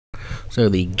So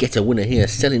the Get a Winner Here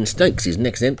Selling Stakes is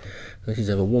next then. This is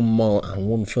over 1 mile and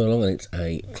 1 furlong, and it's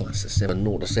a class 7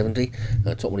 0 to 70.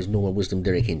 Top one is Normal Wisdom,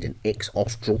 Derek Hinton,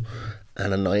 ex-Austral.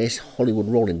 Ananias, Hollywood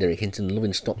Rolling, Derek Hinton,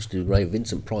 Loving Stops, Stu Gray,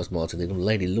 Vincent Price, Martin Nicholl,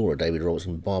 Lady Laura, David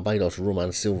Robertson, Barbados,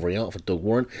 Roman, Silvery Art for Doug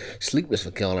Warren, Sleepless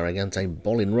for Carla Argante,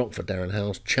 Bollin Rock for Darren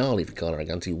House, Charlie for Carla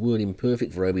Argante, Word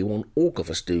Imperfect for Obi-Wan, Orca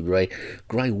for Stu Gray,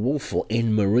 Grey Wolf for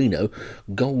N Marino,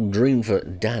 Gold Dream for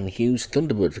Dan Hughes,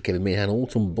 Thunderbird for Kevin Meehan,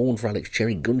 Autumn Born for Alex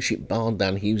Cherry, Gunship Barn,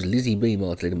 Dan Hughes, Lizzie B,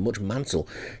 Martin Liddon, Much Mansell,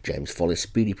 James Follis,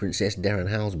 Speedy Princess, Darren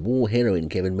House, War Heroine,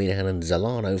 Kevin Meehan and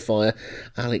Zalano Fire,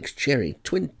 Alex Cherry,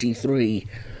 23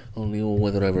 on the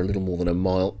all-weather over a little more than a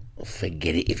mile.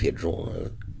 Forget it if you're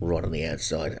drawn right on the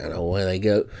outside, and away they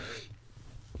go.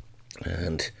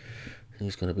 And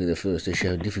who's going to be the first to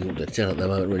show? Difficult to tell at the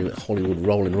moment, really, but Hollywood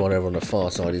Rolling right over on the far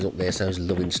side is up there, so is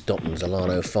Loving Stockman,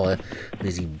 Zalano Fire.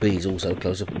 Lizzie B's also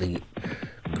close up at the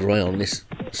grey on this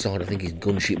side. I think his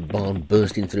Gunship Barn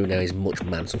bursting through now is Much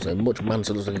Mansell, so Much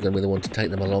Mansell looks like he's going to be the one to take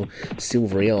them along.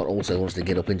 Silvery Art also wants to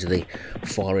get up into the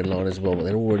firing line as well, but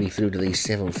they're already through to the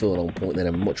 7 furlong point then,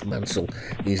 and Much Mansell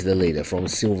is the leader from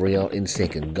Silvery Art in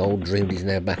second. Gold Dreamed is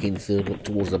now back in third, look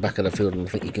towards the back of the field, and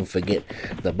I think you can forget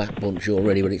the back bunch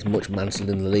already, but it's Much Mansell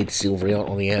in the lead, Silvery Art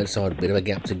on the outside, bit of a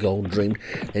gap to Gold Dreamed.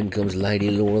 Then comes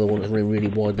Lady Laura, the one that's running really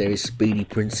wide there is Speedy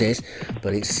Princess,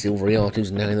 but it's Silvery Art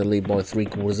who's now in the lead by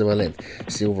 3/4 of a length.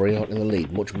 Silvery Art in the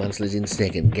lead, Much Mansell is in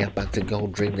second, gap back to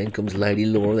Gold Dream, then comes Lady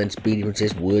Laura, then Speedy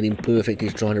Princess, Word Imperfect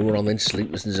is trying to run on, then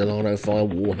Sleepless and Zalano Fire,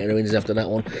 War Heroines after that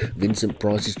one, Vincent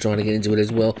Price is trying to get into it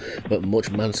as well, but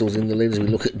Much Mansell's in the lead as we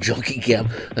look at Jockey Gap.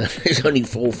 There's only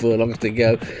 4 furlongs to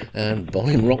go, and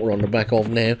Bollin Rock we're on the back of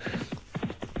now,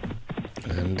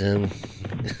 and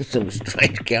some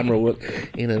strange camera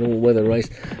work in an all-weather race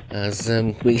as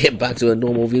we get back to a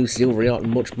normal view. Silvery Art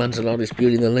and Much Mansell are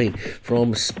disputing the lead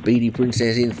from Speedy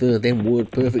Princess in third, then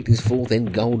Word Perfect is fourth, then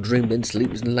Gold Dream, then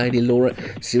Sleepless and Lady Laura,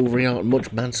 Silvery Art and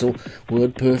Much Mansell,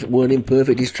 Word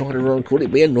Imperfect is trying to run. Could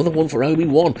it be another one for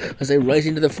Obi-Wan as they race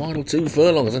into the final 2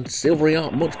 furlongs, and Silvery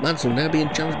Art and Much Mansell now being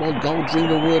challenged by Gold Dream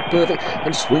and Word Perfect,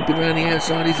 and sweeping around the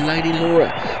outside is Lady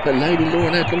Laura, but Lady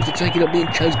Laura now comes to take it up,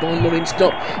 being chased by Loving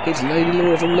Stop. It's Lady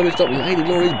Laura from Loving Stop. Lady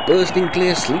Laura is bursting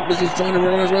clear. Sleepless is trying to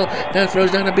run on as well. Now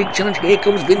throws down a big challenge. Here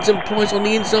comes Vincent Price on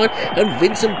the inside, and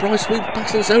Vincent Price sweeps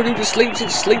past and so into Sleepless.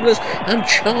 It's Sleepless and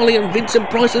Charlie and Vincent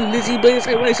Price and Lizzie B as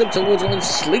they race up towards line.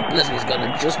 Sleepless is going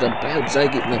to just about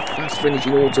take it from the fast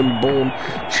finishing Autumn Born.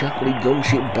 Charlie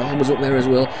Gunship Barn was up there as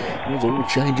well. It was all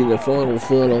changing the final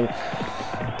furlong.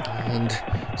 And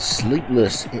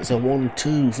Sleepless, it's a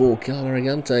 1-2 for Carla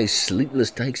Argante.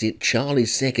 Sleepless takes it,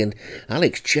 Charlie's second,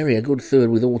 Alex Cherry a good third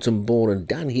with Autumn Born, and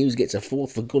Dan Hughes gets a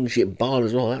 4th for Gunship Barn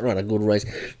as well. That ran a good race.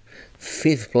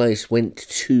 5th place went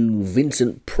to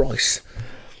Vincent Price,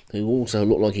 who also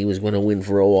looked like he was going to win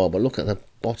for a while, but look at the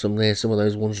bottom there, some of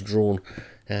those ones drawn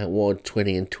out wide,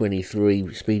 20 and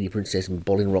 23. Speedy Princess and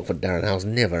Bollin Rock for Darren House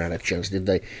never had a chance, did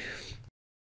they?